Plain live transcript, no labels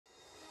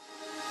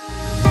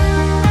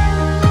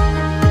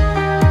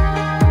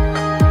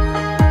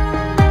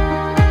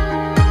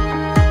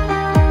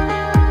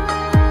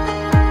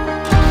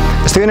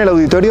Estoy en el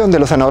auditorio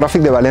del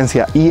Oceanogràfic de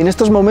Valencia y en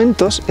estos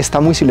momentos está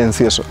muy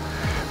silencioso.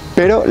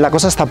 Pero la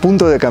cosa está a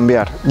punto de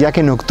cambiar, ya que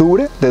en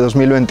octubre de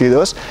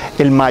 2022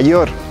 el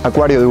mayor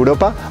acuario de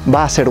Europa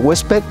va a ser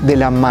huésped de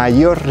la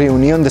mayor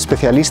reunión de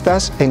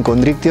especialistas en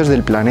condrictios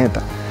del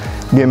planeta.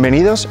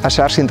 Bienvenidos a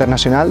Sharks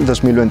International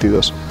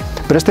 2022.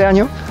 Pero este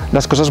año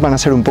las cosas van a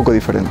ser un poco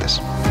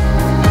diferentes.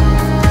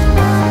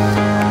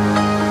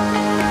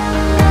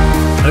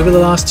 Over the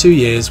last 2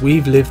 years,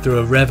 we've lived through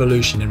a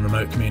revolution in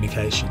remote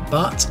communication,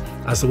 but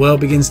as the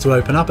world begins to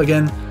open up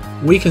again,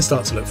 we can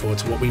start to look forward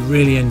to what we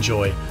really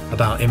enjoy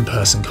about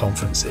in-person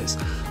conferences.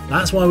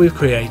 That's why we've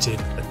created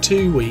a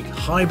 2-week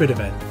hybrid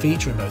event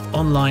featuring both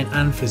online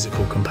and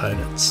physical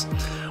components.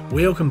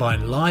 We'll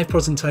combine live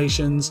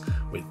presentations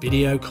with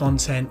video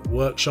content,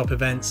 workshop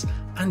events,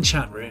 and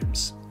chat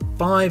rooms.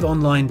 5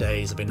 online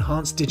days of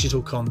enhanced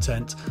digital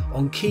content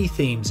on key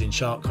themes in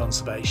shark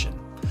conservation,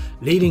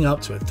 leading up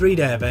to a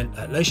 3-day event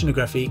at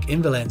Oceanogràfic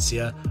in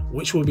Valencia,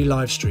 which will be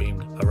live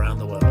streamed around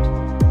the world.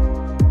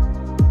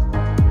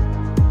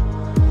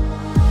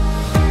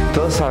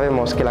 Todos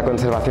sabemos que la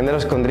conservación de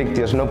los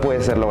condrictios no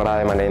puede ser lograda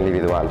de manera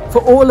individual.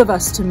 For all of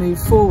us to move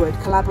forward,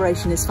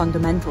 collaboration is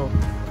fundamental.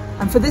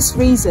 And for this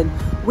reason,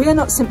 we are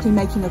not simply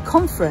making a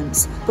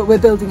conference, but we're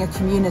building a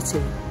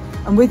community.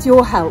 And with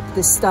your help,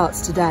 this starts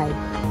today.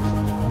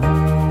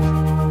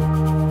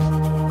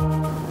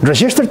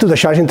 Register to the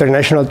Sharks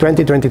International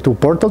 2022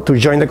 portal to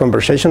join the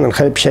conversation and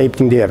help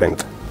shaping the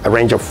event. A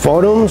range of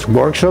forums,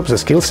 workshops,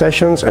 skill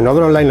sessions and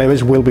other online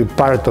events will be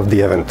part of the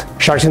event.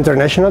 Sharks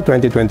International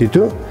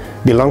 2022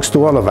 belongs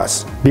to all of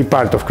us. Be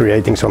part of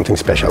creating something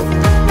special.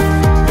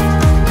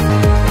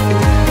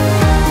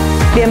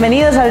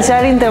 Bienvenidos al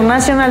Sharks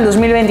International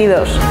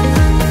 2022.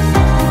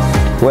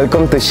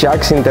 Welcome to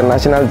Sharks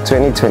International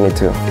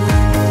 2022.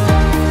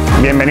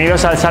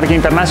 Bienvenidos al Sharks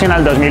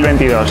International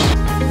 2022.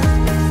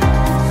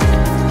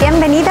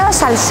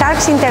 Bienvenidos al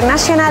Sharks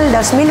International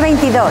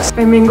 2022.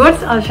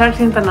 Benvinguts al Sharks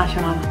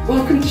International.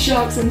 Welcome to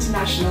Sharks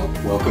International.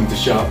 Welcome to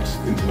Sharks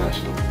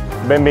International.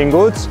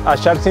 Benvinguts a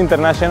Sharks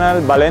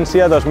International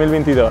València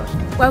 2022.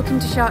 Welcome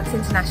to Sharks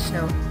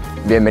International.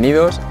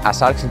 Bienvenidos a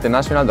Sharks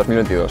International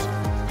 2022.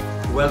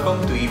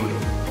 Welcome to Europe.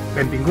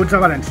 Benvinguts a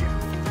València.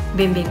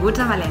 Benvinguts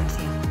a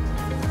València.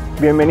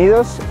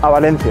 Bienvenidos a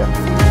Valencia.